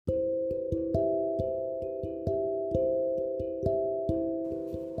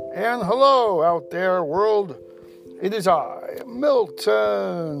And hello out there, world. It is I,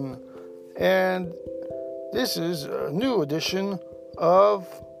 Milton. And this is a new edition of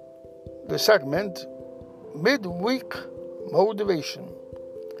the segment Midweek Motivation.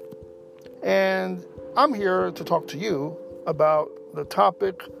 And I'm here to talk to you about the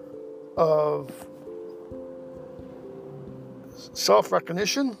topic of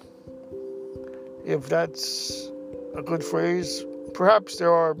self-recognition, if that's a good phrase. Perhaps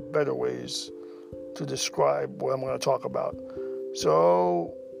there are better ways to describe what I'm going to talk about.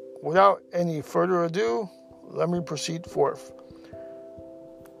 So, without any further ado, let me proceed forth.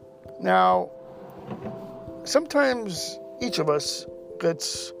 Now, sometimes each of us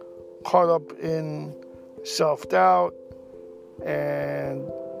gets caught up in self-doubt and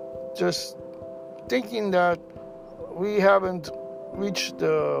just thinking that we haven't reached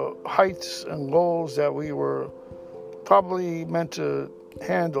the heights and goals that we were probably meant to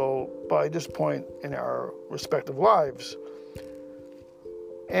handle by this point in our respective lives.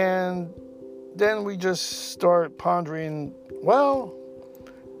 And then we just start pondering, well,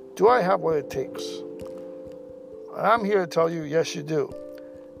 do I have what it takes? I'm here to tell you, yes, you do.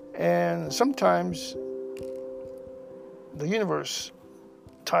 And sometimes the universe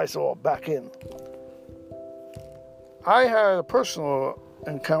ties it all back in. I had a personal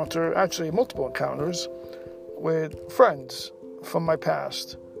encounter, actually multiple encounters, with friends from my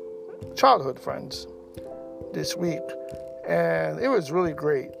past, childhood friends, this week. And it was really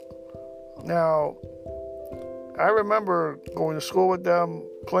great. Now, I remember going to school with them,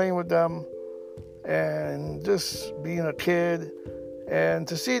 playing with them, and just being a kid. And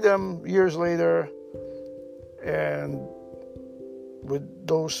to see them years later, and with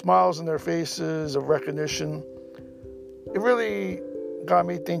those smiles on their faces of recognition, it really got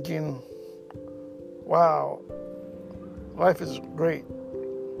me thinking, wow, life is great.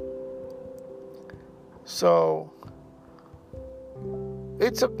 So,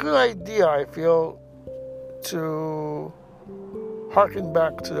 it's a good idea, I feel, to harken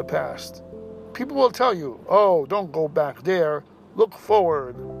back to the past. People will tell you, oh, don't go back there, look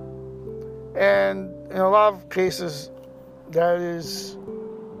forward. And in a lot of cases, that is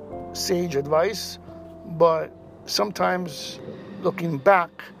sage advice, but sometimes looking back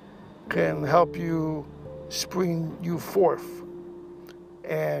can help you spring you forth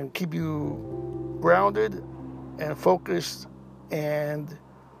and keep you grounded and focused, and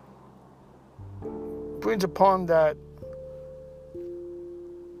brings upon that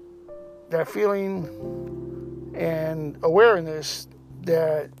feeling and awareness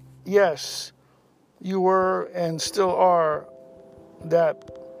that yes, you were and still are that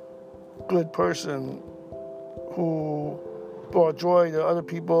good person who brought joy to other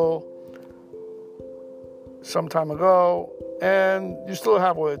people some time ago, and you still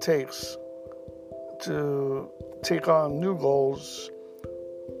have what it takes to take on new goals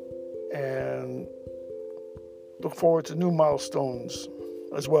and look forward to new milestones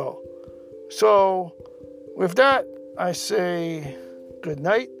as well. So, with that, I say good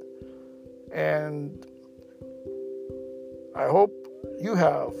night, and I hope you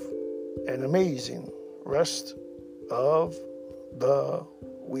have an amazing rest of the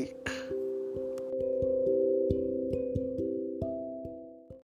week.